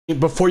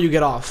before you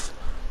get off.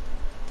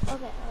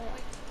 Okay.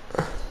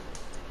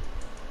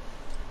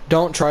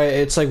 Don't try it.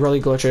 It's like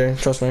really glitchy.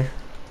 Trust me.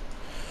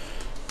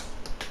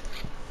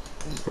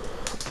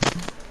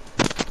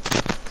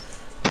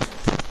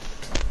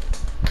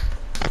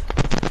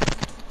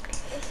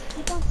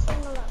 Keep on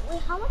staying alive.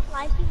 Wait, how much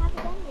life do you have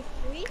again? Like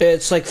 3?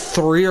 It's like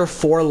 3 or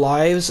 4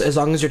 lives. As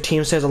long as your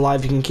team stays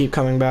alive, you can keep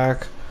coming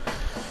back.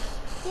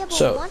 Yeah, but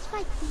So, once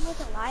my team is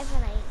alive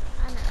and I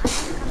can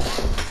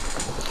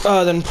come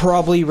back. then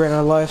probably ran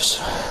out of lives.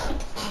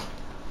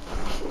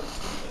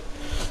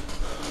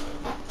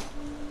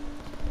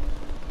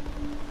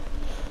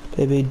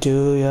 Baby,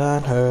 do ya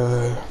and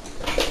her.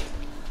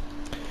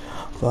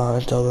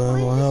 Fine, tell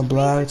them when I'm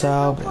blacked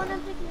out.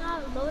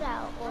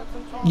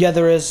 Yeah,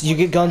 there is. You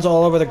get guns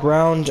all over the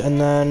ground, and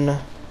then. I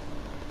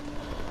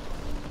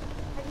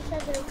just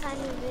said there kind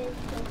of is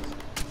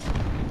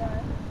the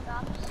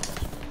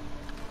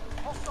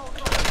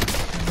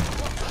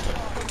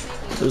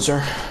stops.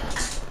 Loser.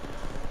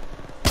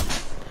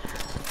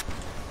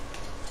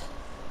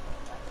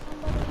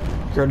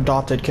 You're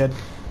adopted, kid.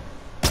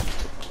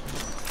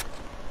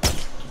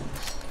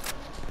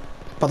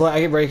 By the way,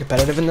 I get very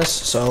competitive in this,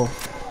 so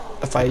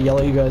if I yell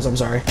at you guys, I'm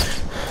sorry.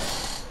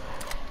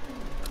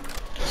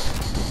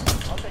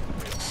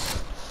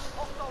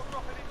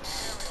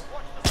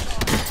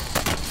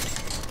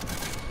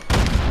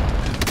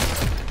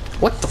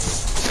 What the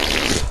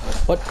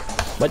f- What?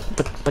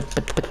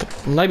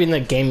 I'm not even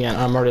in the game yet.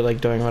 I'm already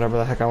like doing whatever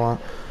the heck I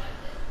want.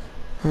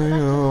 I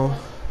know.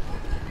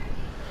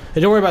 Hey,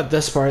 don't worry about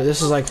this part.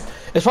 This is like,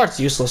 this part's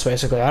useless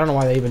basically. I don't know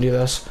why they even do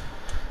this.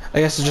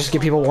 I guess to just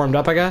get people warmed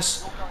up, I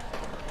guess.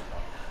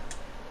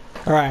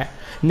 Alright,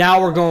 now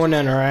we're going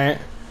in, alright?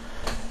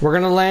 We're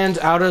gonna land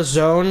out of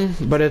zone,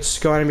 but it's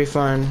going to be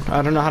fun.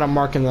 I don't know how to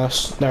mark in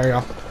this. There we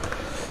go.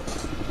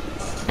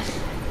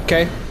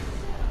 Okay.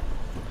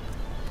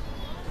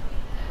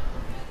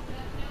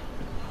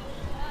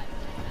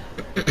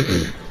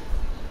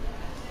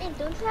 Hey,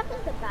 don't you have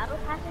like the battle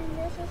pass in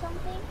this or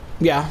something?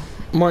 Yeah,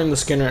 I'm wearing the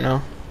skin right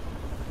now.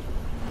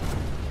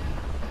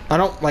 I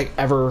don't like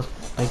ever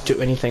like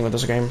do anything with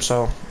this game,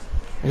 so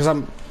because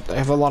I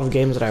have a lot of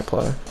games that I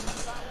play.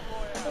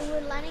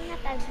 Landing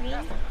at that green?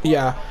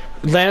 Yeah.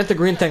 Land at the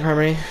green thing,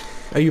 Harmony.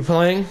 Are you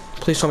playing?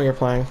 Please tell me you're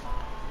playing.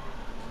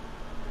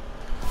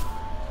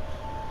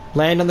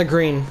 Land on the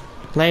green.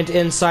 Land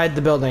inside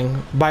the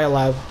building.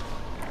 Biolab.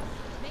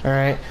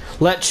 Alright.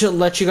 Let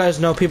you guys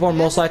know people are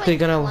most likely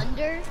gonna...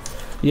 Plunder?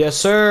 Yes,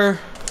 sir.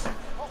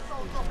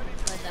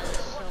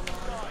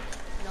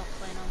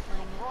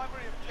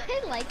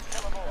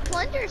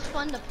 Plunder's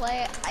fun to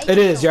play. It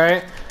is,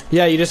 right?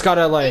 Yeah, you just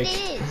gotta like...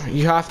 It is.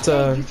 You have to...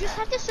 Yeah, you just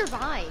have to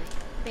survive,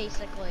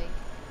 basically.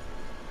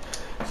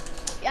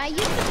 Yeah, I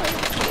used to play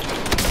with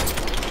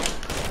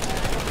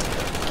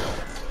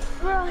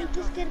Bro,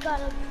 this kid got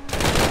a...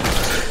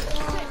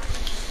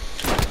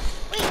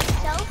 Wait,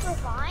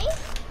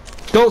 self-revive?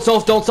 Don't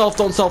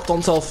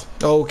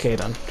self. Okay,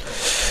 then.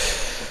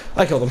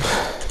 I killed him.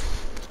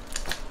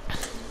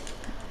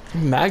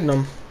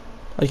 Magnum.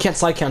 Oh, you can't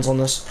slide cancel on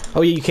this.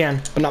 Oh yeah, you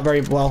can, but not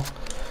very well.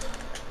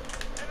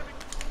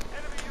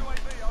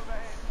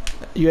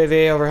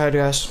 UAV overhead,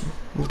 guys.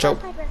 Watch out.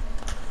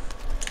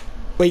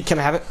 Wait, can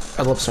I have it?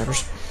 I love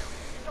snipers.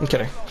 I'm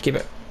kidding. Keep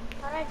it.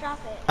 How did I drop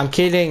it? I'm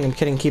kidding.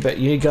 Keep it.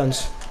 You need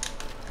guns.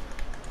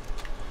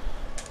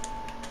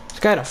 This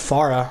guy had a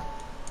Farah.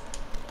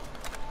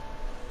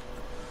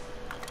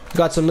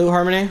 Got some loot,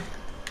 Harmony?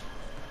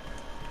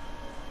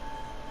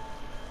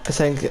 I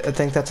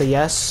think that's a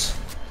yes.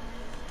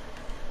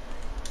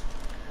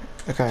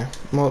 Okay.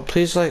 Well,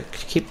 please like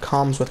keep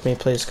comms with me,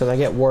 please, because I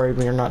get worried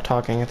when you're not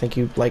talking. I think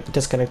you like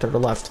disconnected or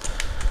left.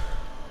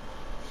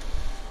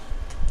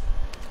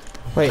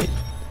 Wait.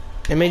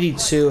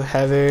 MAD2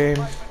 heavy.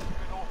 Did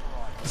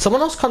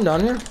someone else come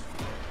down here?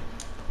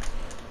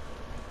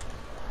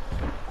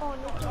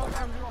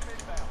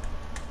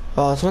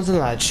 Oh, someone's in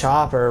that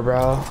chopper,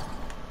 bro.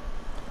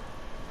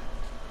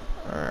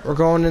 Alright, we're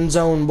going in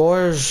zone,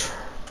 boys.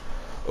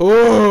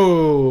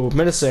 Ooh,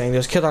 menacing.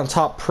 There's a kid on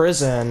top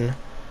prison.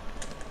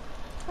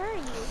 Where are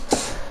you?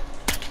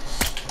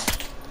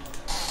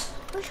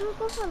 Wait, should we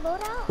go for a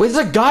loadout? Wait,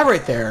 there's a guy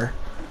right there.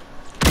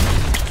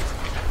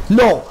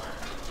 No.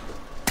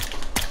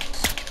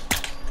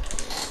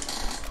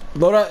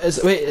 Loadout is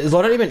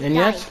Loadout even in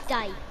yet?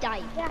 Die. Yeah.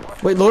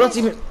 Wait, Loadout's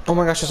even. Oh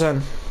my gosh, it's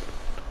in.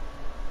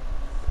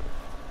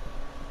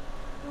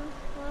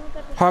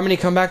 Harmony,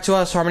 come back to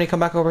us. Harmony, come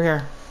back over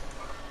here.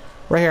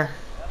 Right here.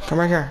 Come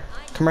right here.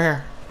 Come right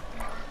here.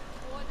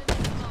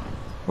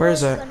 Where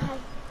is it? This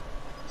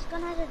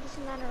gun has a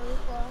decent amount of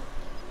recoil.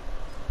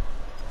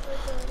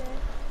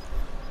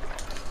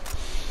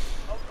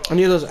 I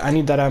need those. I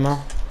need that ammo.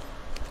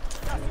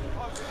 Why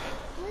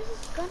does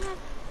this gun have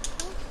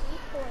so much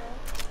recoil?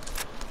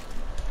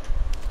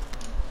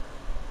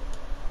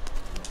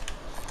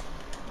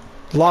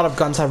 A lot of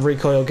guns have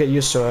recoil. Get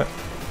used to it.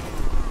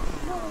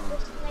 No, the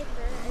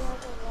sniper, it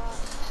has a lot.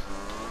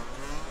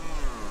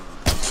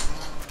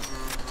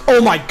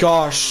 Oh my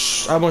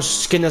gosh! I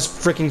almost skinned this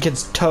freaking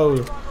kid's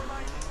toe.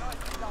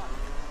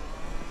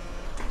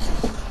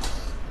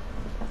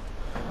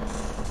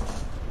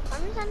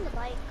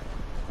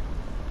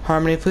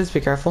 Harmony, please be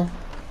careful.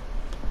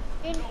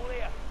 In,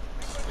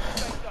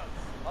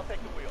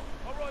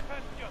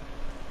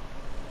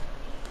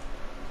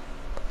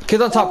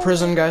 Kids on top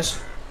prison, guys.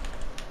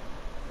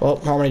 Well,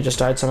 Harmony just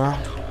died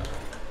somehow.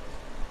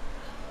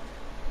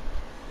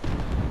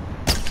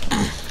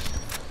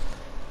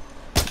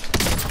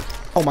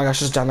 Oh my gosh,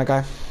 just down that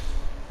guy.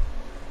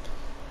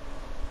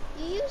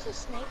 you use a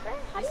sniper?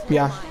 How do you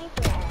Yeah. use a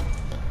sniper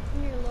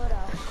in your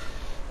loadout?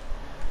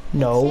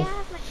 No. Say I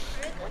have my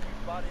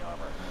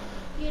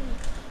you,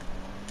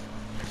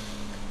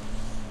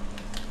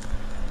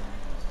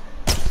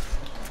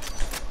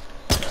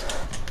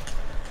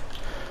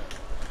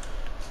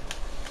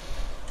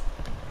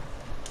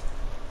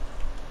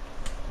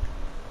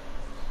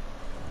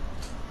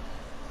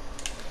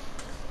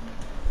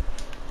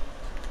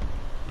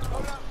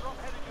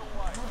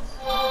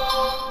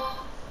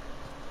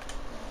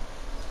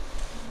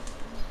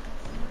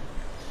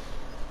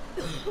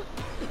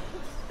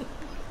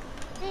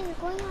 man, you're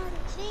going on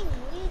a thing.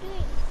 What are you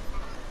doing?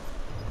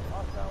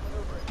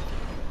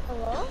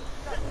 Hello?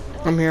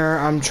 I'm here.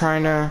 I'm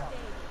trying to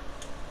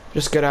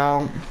just get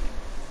out.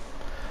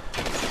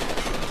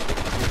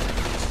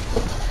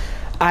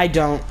 I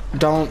don't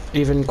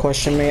even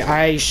question me.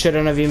 I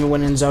shouldn't have even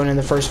went in zone in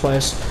the first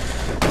place.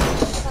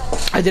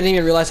 I didn't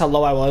even realize how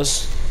low I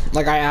was.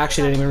 Like, I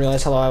actually didn't even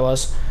realize how low I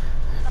was.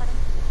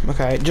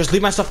 Okay, just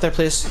leave my stuff there,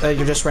 please.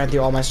 You just ran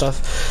through all my stuff.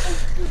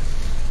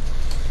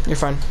 You're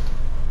fine.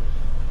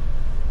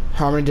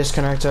 Harmony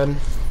disconnected.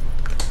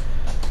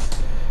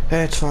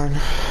 Hey, it's fine.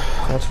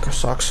 That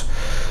sucks.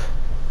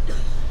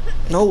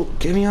 No,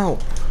 get me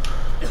out.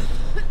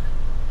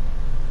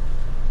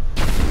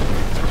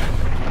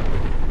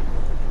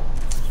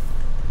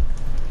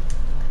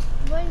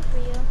 I'm waiting for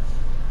you.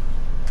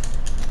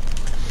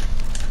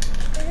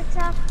 Is it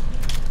tough?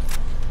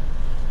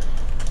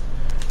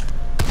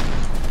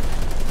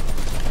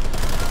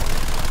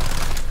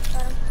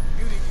 Got him.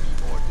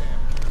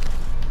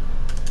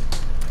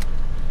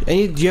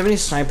 Do you have any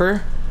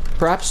sniper?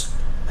 Perhaps?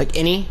 Like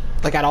any?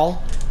 Like at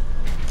all?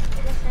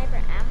 Is it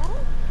sniper ammo?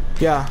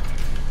 Yeah.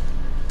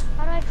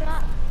 How do I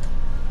drop?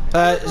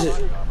 Is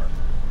it,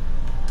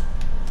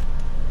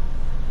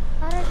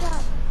 How do I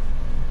drop?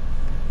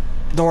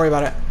 don't worry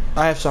about it.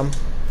 I have some.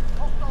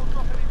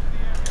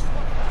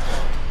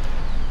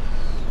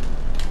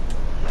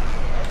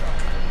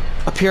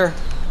 Up here.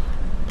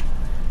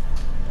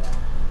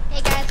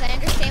 Hey guys, I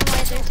understand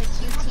why there's a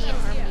QT in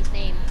Harmony's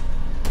name.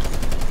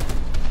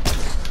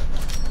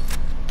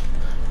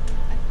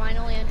 I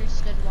finally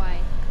understood why.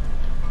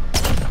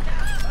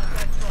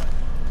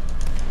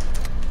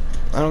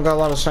 I don't got a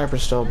lot of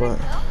snipers still, but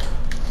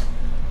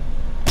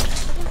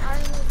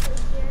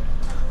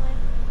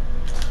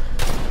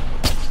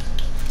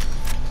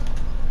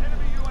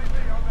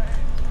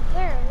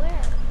Where?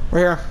 we're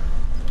here.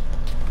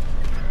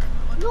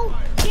 No,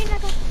 you're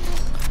not gonna.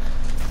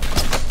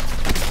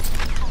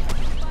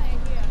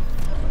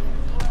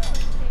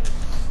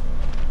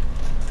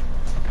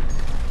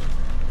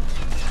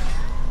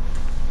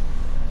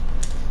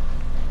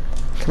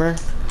 Come here.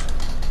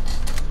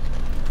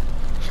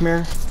 Come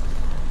here.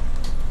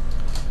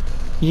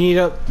 You need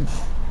to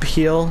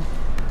heal.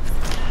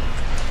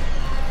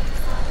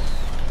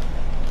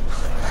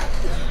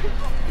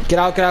 Get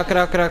out, get out, get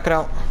out, get out, get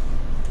out.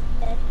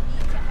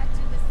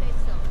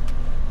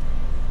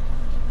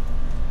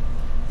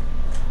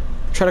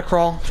 Try to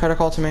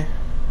crawl to me.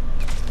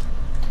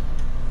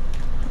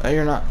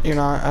 You're not,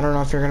 I don't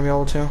know if you're gonna be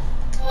able to. Yeah,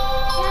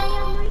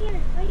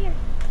 right here.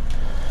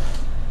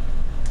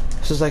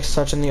 This is like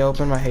such in the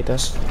open, I hate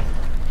this.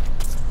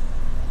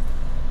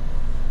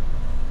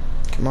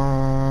 Come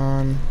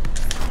on.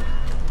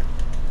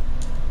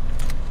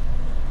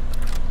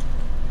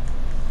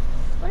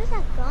 What is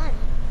that gun?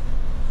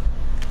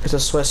 It's a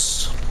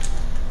Swiss.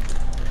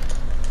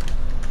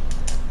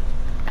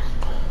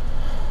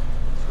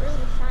 It's really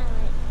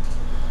silent.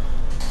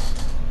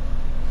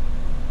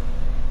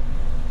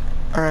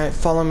 Alright,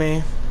 follow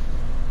me.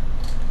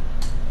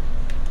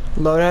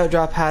 Loadout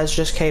drop has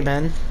just came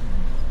in.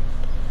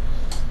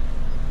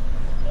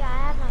 Yeah, I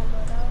have my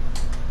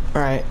loadout.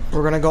 Alright,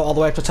 we're gonna go all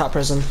the way up to top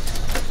prison.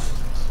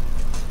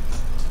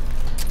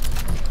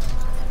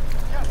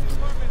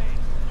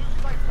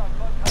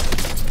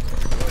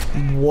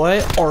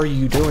 What are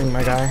you doing,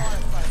 my guy?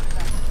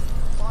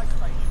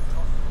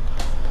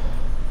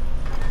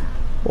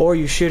 What were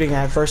you shooting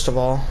at, first of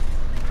all?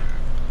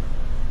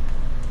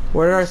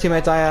 Where did our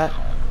teammate die at?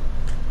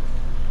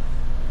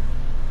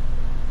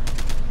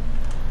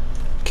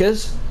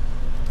 Kids?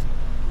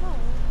 No.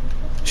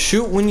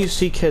 Shoot when you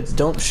see kids,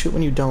 don't shoot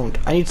when you don't.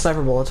 I need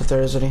sniper bullets if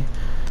there is any.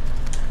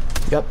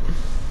 Yep.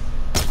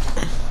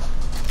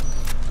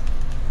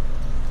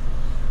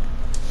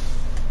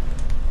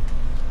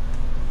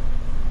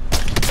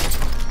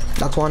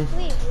 Knocked one.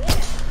 Wait, where?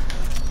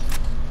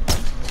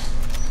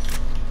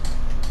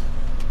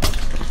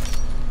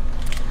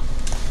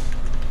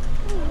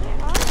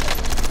 Where are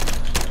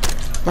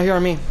they? Right here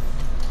on me.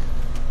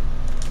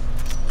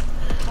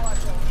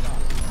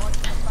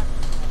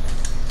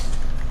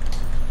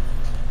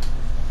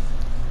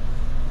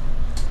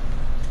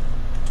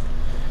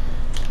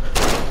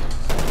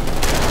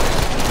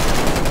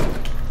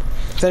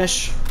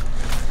 Finish.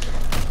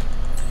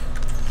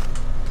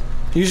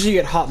 Usually you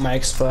get hot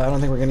mics, but I don't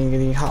think we're gonna get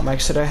any hot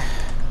mics today.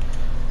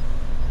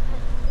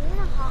 Isn't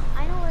a hot?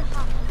 I know what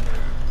hot mic is.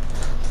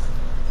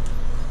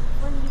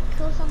 When you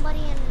kill somebody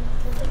and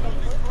there's like a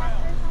voice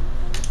actor or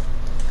something.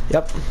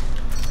 Yep.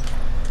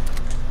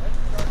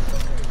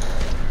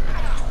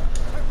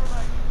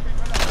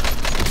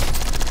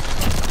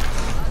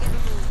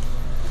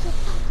 It's a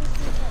toxic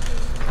thing that they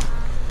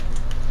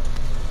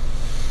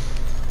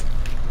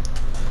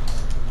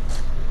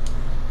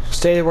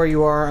Stay where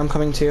you are. I'm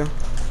coming to you.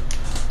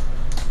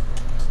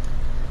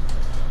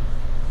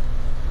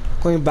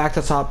 Going back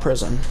to top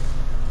prison.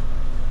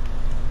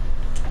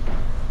 I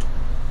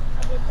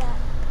did that.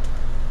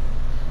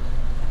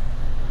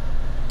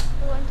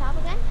 We're on top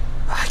again?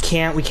 I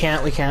can't. We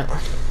can't. Oh, yeah.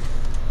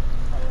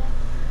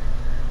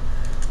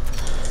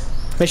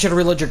 Make sure to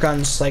reload your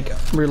guns. Like,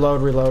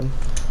 reload. Where? Dun.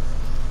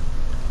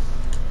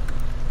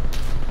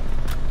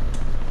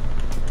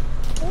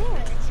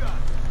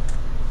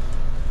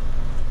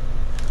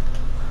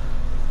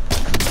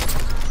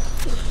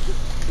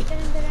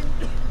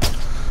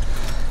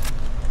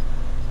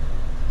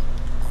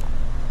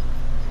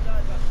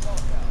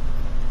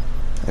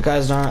 That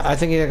guy's not. I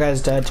think that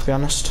guy's dead, to be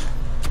honest.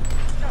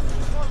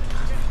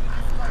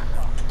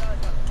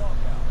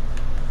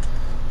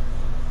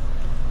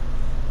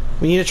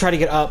 We need to try to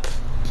get up.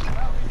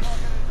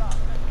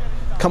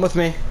 Come with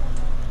me.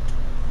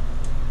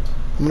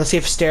 I'm gonna see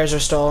if stairs are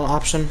still an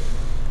option.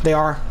 They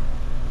are.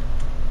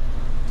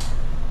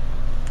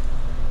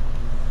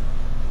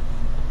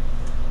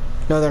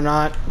 No, they're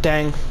not.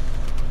 Dang.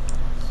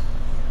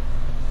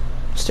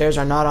 Stairs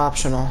are not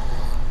optional.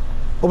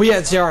 Oh, yeah,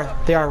 they are.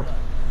 They are.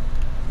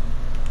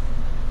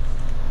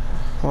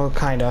 Well,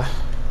 kinda.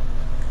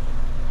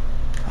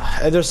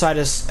 Other side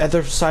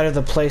of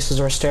the place is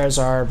where stairs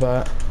are,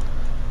 but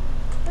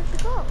Where'd you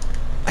go?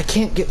 I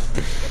can't get.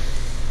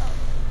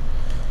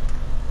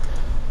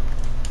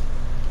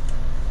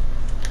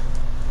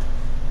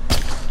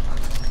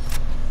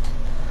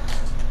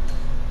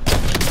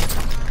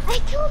 I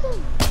killed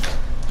him!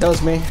 That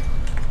was me.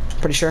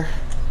 Pretty sure.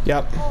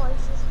 Yep. Oh,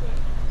 it's this big.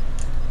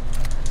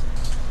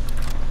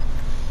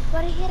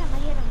 But I hit him.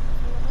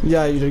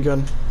 Yeah, you did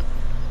good.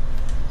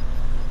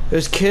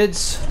 There's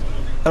kids.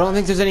 I don't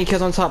think there's any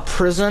kids on top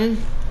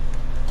prison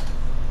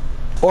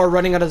or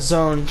running out of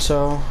zone,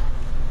 so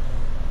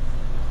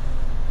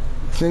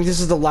I think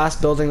this is the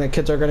last building that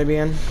kids are going to be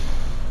in.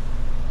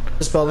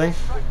 This building.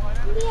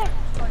 Yeah.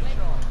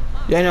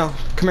 Yeah, I know.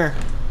 Come here.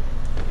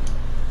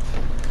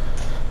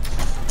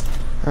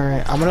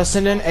 Alright, I'm going to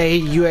send in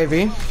a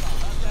UAV.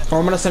 Or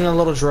I'm going to send in a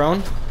little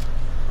drone.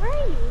 Where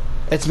are you?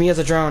 It's me as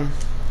a drone.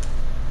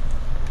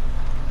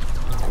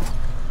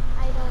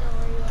 I don't know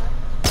where you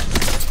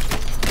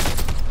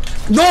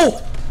are.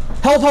 No!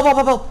 Help, help, help,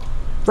 help, help!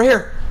 Right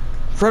here.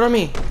 Right on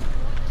me.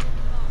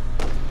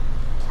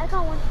 I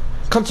got one.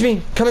 Come to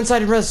me. Come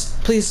inside and res,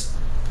 please.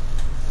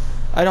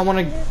 I don't want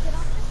Did to... you get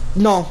off?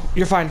 No,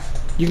 you're fine.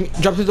 You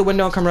can jump through the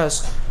window and come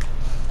res.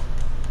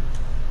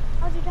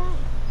 How'd you die?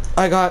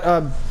 I got,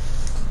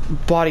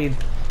 bodied.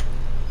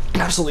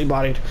 Absolutely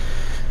bodied.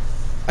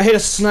 I hit a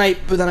snipe,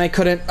 but then I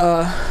couldn't,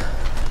 Yeah,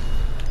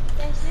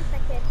 I sniped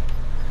that kid.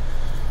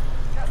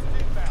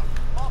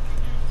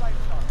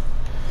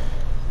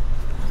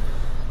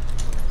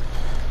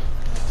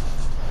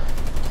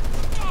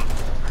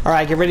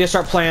 Alright, get ready to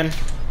start playing.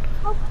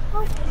 Oh.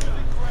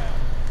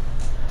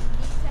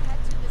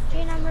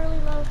 Jane, I'm really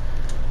low.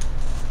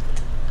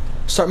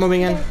 Start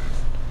moving in.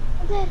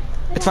 I'm dead.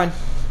 It's fine.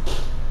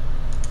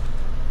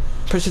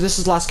 Pretty sure this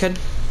is last kid.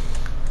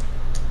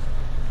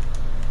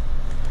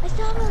 I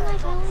still have a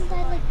knife. I only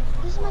died like...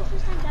 This is my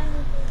first time dying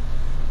with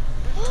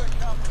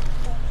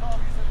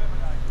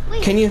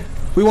Wait. Can you?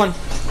 We won.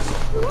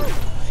 We won.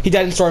 He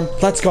died in storm.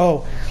 Let's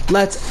go.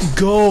 Let's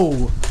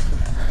go.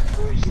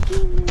 First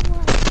game we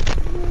won.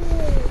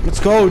 Yeah. Let's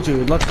go,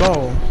 dude. Let's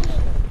go.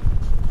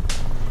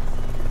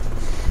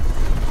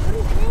 What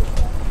is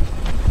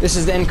this? This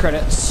is the end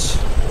credits.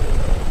 Wait,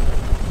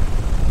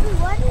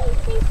 why do you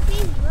say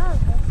Steve Rug?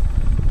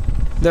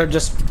 They're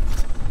just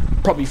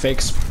probably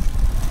fakes.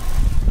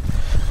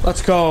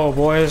 Let's go,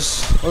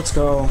 boys. Let's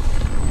go.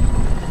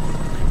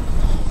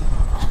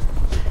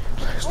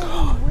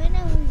 Oh, we win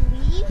and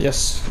we leave?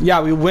 Yes.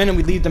 Yeah, we win and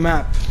we leave the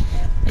map.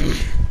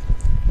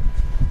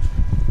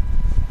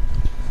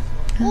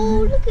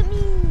 Oh, look at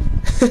me.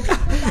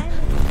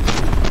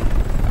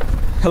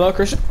 Hello,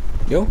 Christian.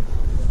 Yo.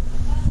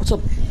 What's up?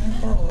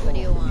 What do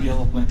you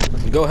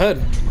want? Go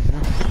ahead.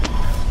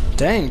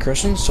 Dang,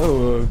 Christian,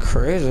 so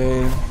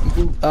crazy.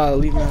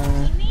 Leave.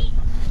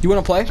 You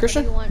wanna play,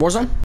 Christian? What do you want? Warzone?